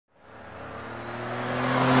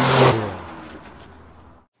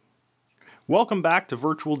Welcome back to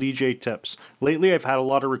Virtual DJ Tips. Lately I've had a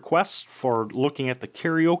lot of requests for looking at the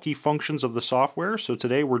karaoke functions of the software, so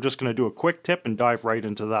today we're just going to do a quick tip and dive right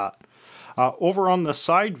into that. Over on the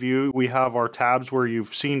side view we have our tabs where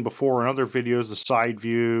you've seen before in other videos, the side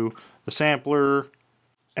view, the sampler,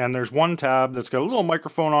 and there's one tab that's got a little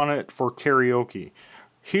microphone on it for karaoke.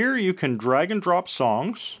 Here you can drag and drop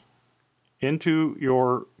songs into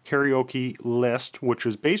your karaoke list, which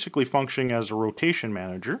is basically functioning as a rotation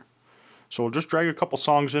manager. So we'll just drag a couple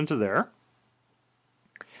songs into there.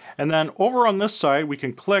 And then over on this side we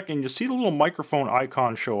can click and you see the little microphone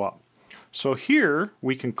icon show up. So here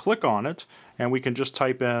we can click on it and we can just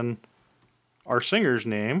type in our singer's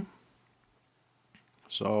name.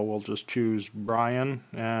 So we'll just choose Brian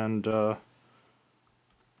and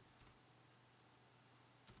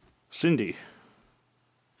Cindy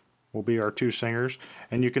will be our two singers.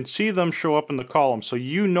 And you can see them show up in the column so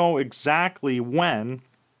you know exactly when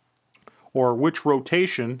or which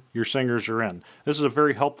rotation your singers are in. This is a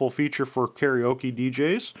very helpful feature for karaoke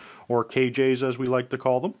DJs, or KJs as we like to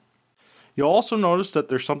call them. You'll also notice that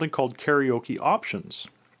there's something called Karaoke Options.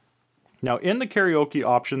 Now in the Karaoke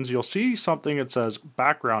Options you'll see something that says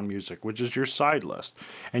background music, which is your side list,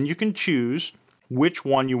 and you can choose which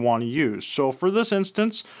one you want to use. So for this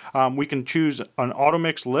instance we can choose an auto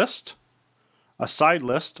mix list, a side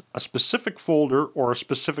list, a specific folder, or a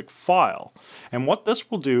specific file. And what this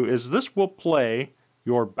will do is this will play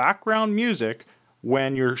your background music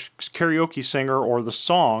when your karaoke singer or the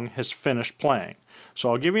song has finished playing. So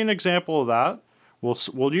I'll give you an example of that.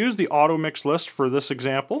 We'll use the auto mix list for this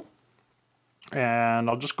example. And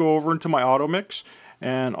I'll just go over into my auto mix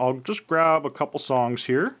and I'll just grab a couple songs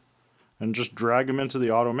here and just drag them into the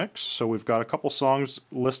auto mix. So we've got a couple songs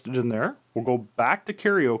listed in there. We'll go back to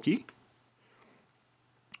karaoke.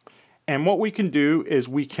 And what we can do is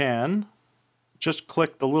we can just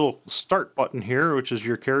click the little start button here, which is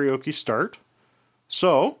your karaoke start.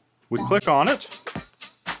 So we click on it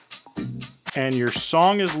and your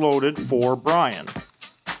song is loaded for Brian.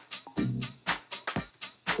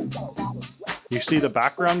 You see the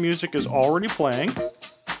background music is already playing.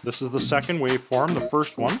 This is the second waveform, the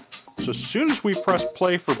first one. So as soon as we press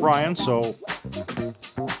play for Brian, so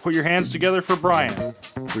put your hands together for Brian.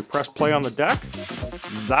 We press play on the deck.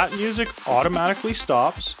 That music automatically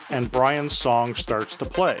stops and Brian's song starts to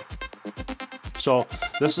play. So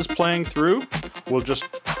this is playing through. We'll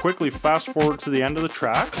just quickly fast forward to the end of the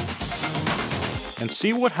track and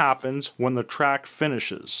see what happens when the track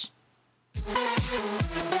finishes.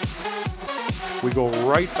 We go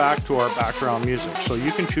right back to our background music. So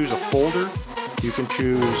you can choose a folder, you can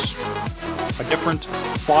choose a different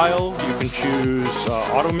file, you can choose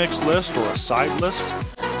auto mix list or a side list.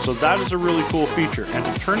 So that is a really cool feature. And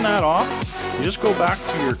to turn that off, you just go back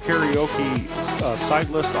to your karaoke side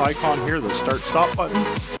list icon here, the start stop button,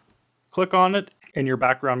 click on it, and your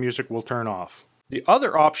background music will turn off. The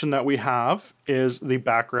other option that we have is the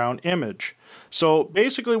background image. So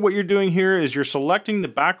basically what you're doing here is you're selecting the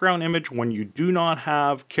background image when you do not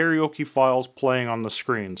have karaoke files playing on the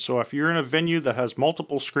screen. So if you're in a venue that has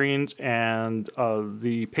multiple screens and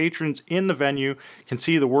the patrons in the venue can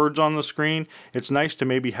see the words on the screen, it's nice to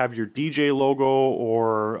maybe have your DJ logo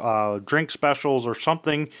or drink specials or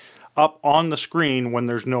something up on the screen when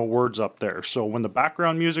there's no words up there. So when the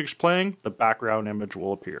background music's playing, the background image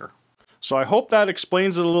will appear. So I hope that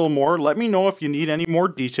explains it a little more. Let me know if you need any more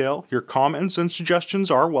detail. Your comments and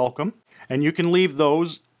suggestions are welcome, and you can leave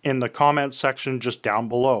those in the comments section just down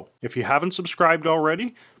below. If you haven't subscribed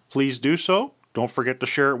already, please do so. Don't forget to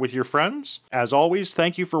share it with your friends. As always,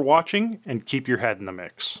 thank you for watching and keep your head in the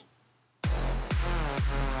mix.